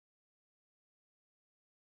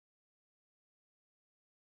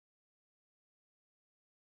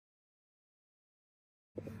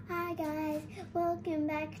Hi guys, welcome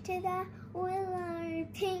back to the Willow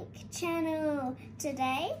Pink channel.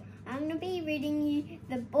 Today I'm going to be reading you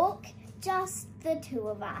the book Just the Two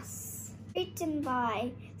of Us, written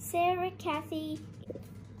by Sarah Cathie.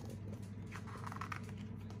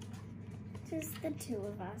 Just the two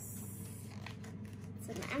of us.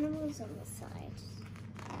 Some animals on the side.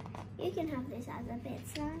 You can have this as a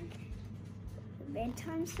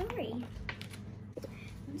bedtime story.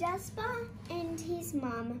 Jasper and his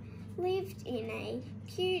mum lived in a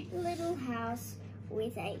cute little house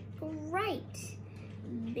with a great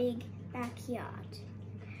big backyard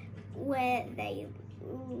where they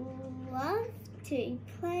loved to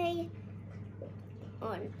play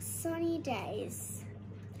on sunny days.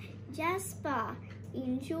 Jasper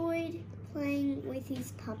enjoyed playing with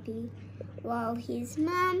his puppy while his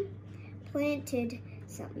mum planted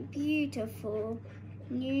some beautiful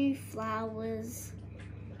new flowers.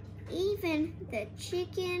 Even the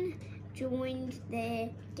chicken joined their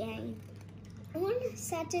game. On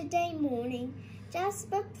Saturday morning,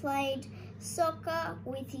 Jasper played soccer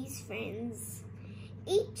with his friends.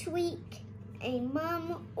 Each week, a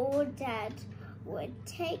mum or dad would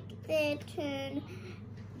take their turn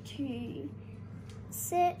to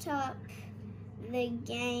set up the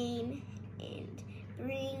game and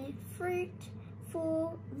bring fruit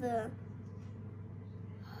for the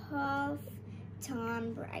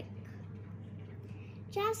half-time break.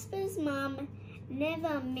 Jasper's mum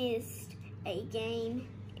never missed a game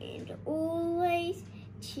and always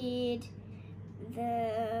cheered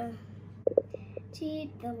the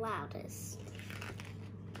loudest.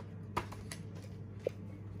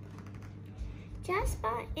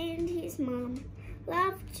 Jasper and his mum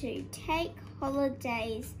loved to take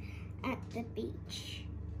holidays at the beach.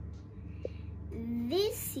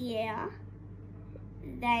 This year,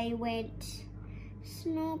 they went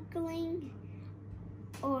snorkeling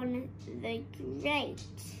on the Great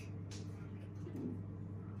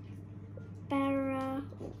Barrier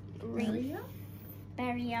Reef.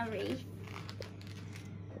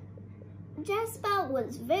 Jasper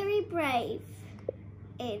was very brave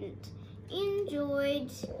and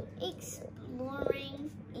enjoyed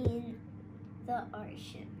exploring in the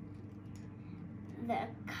ocean. The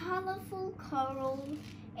colourful coral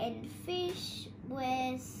and fish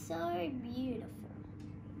were so beautiful.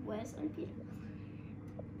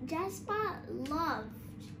 Jasper loved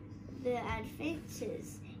the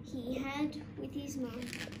adventures he had with his mum.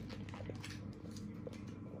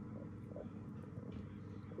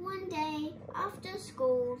 One day after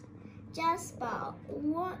school, Jasper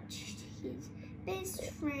watched his best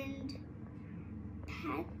friend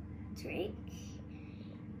Patrick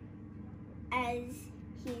as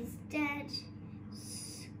his dad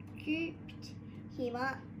scooped him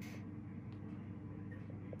up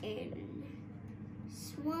and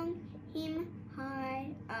swung him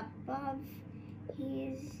high above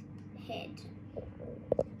his head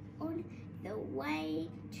on the way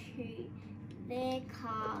to their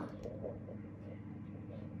car.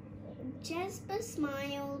 Jasper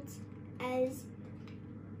smiled as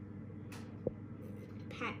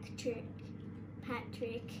Patrick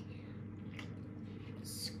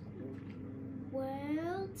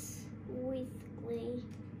squirreled with glee,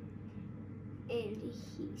 and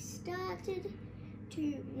he started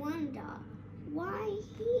to wonder why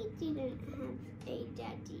he didn't have a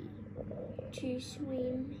daddy to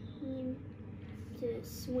swing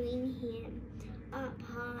him up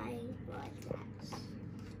high like that.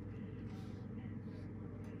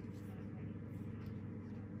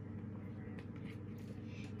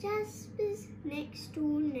 Jasper's next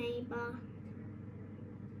door neighbour,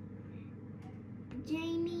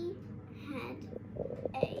 Jamie, had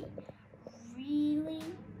a really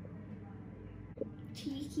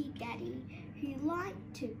cheeky daddy who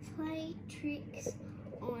liked to play tricks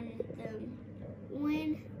on them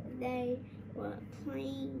when they were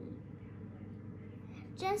playing.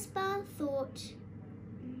 Jasper thought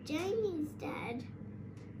Jamie's dad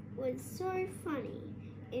was so funny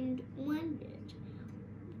and wondered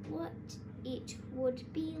what it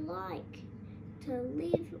would be like to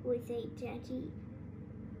live with a daddy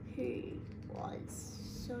who was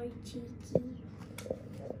so cheeky.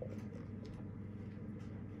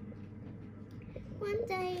 One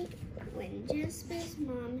day, when Jasper's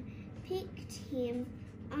mum picked him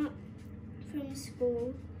up from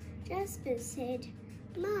school, Jasper said,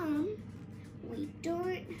 "Mum, we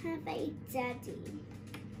don't have a daddy."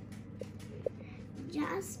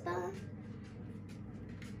 Jasper,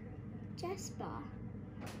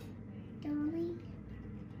 darling,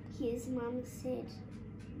 his mum said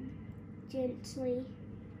gently,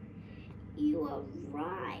 "You are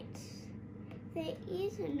right. there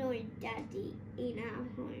is no daddy in our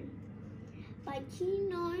home. But you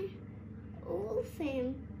know, all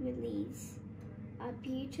families are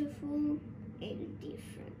beautiful and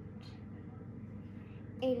different.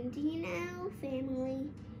 And in our family,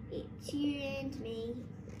 it's you and me.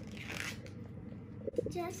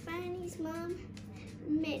 Jasper and his mum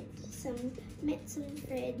met some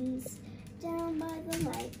friends down by the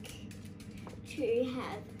lake to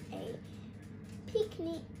have a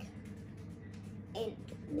picnic and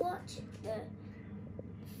watch the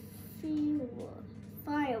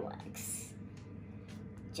fireworks.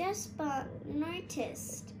 Jasper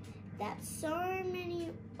noticed that so many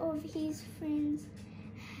of his friends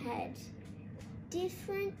had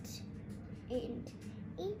different and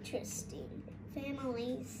interesting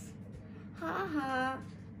families. Haha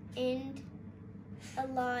and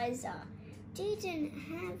Eliza didn't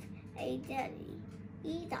have a daddy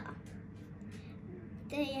either.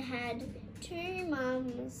 They had two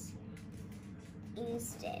mums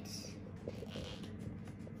instead.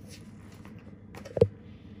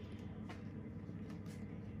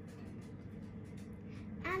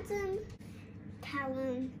 Adam,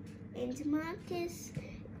 Callum and Marcus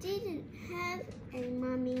didn't have a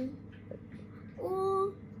mummy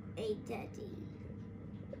or a daddy.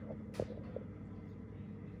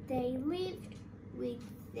 They lived with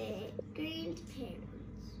their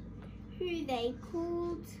grandparents, who they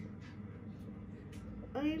called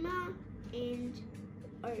Oma and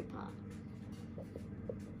Opa.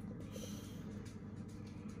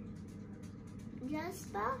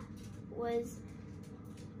 Jasper was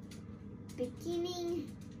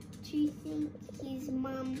beginning to think his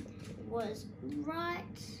mum was right.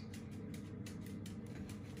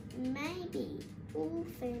 Maybe all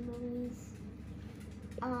families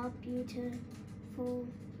are beautiful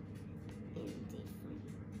and different.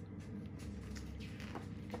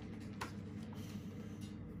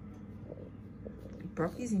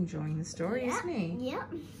 Brocky's enjoying the story, isn't he?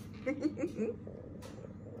 Yep.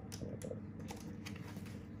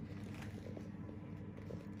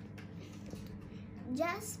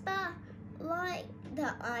 Jasper liked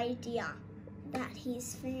the idea that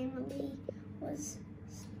his family was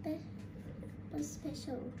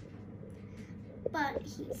special, but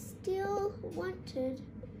he still wanted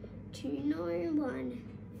to know one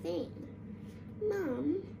thing.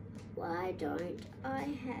 Mum, why don't I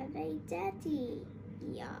have a daddy?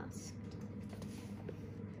 He asked.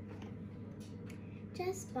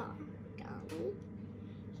 Jasper, darling,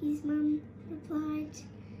 his mum replied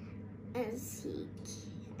as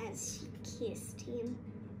she kissed him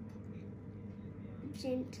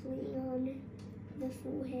gently on the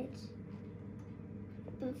forehead.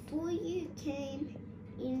 Before you came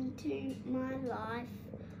into my life,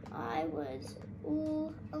 I was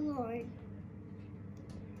all alone.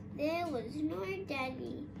 There was no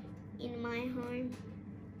daddy in my home.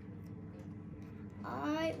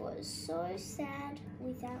 I was so sad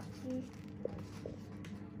without you.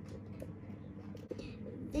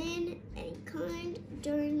 Then a kind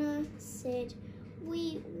donor said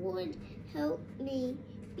we would help me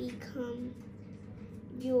become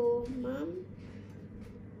your mum.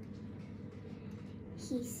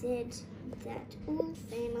 He said that all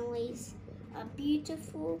families are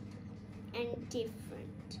beautiful and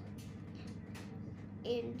different,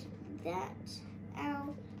 and that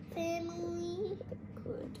our family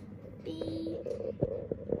could be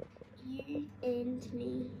you and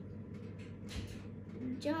me.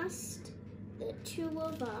 Just the two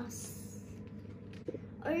of us.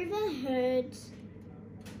 Overheard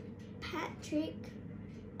Patrick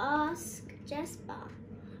ask Jasper,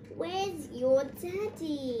 "Where's your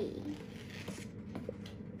daddy?"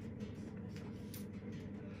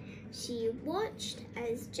 She watched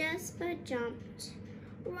as Jasper jumped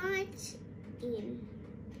right in.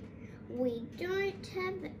 We don't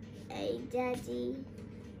have a daddy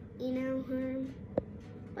in our home,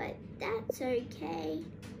 but that's okay.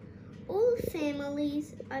 All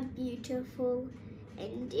families are beautiful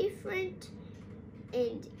and different,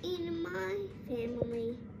 and in my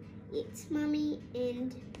family, it's Mummy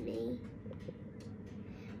and me.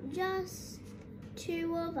 Just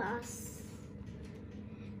two of us.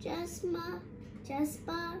 Jasper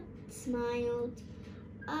smiled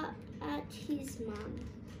up at his mum.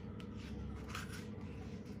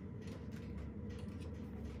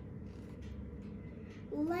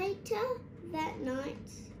 Later that night,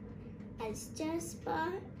 as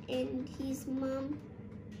Jasper and his mum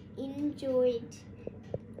enjoyed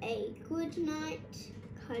a good night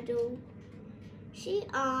cuddle, she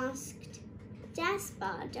asked,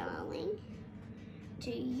 "Jasper, darling,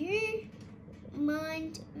 do you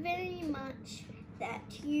mind very much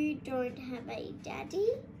that you don't have a daddy?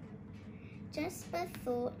 Jasper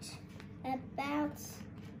thought about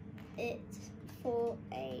it for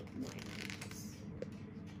a moment.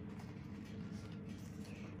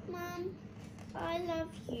 Mum, I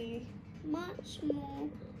love you much more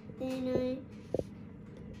than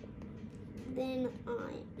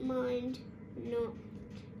I mind not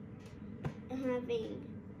having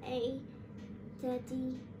a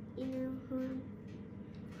daddy in our home.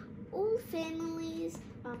 All families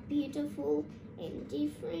are beautiful and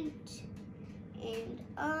different, and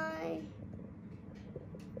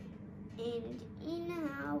in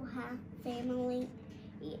our family,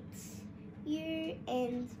 it's you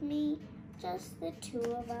and me, just the two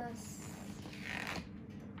of us.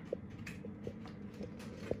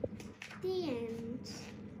 The end.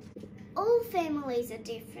 All families are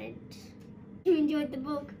different. You enjoyed the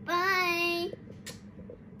book. Bye.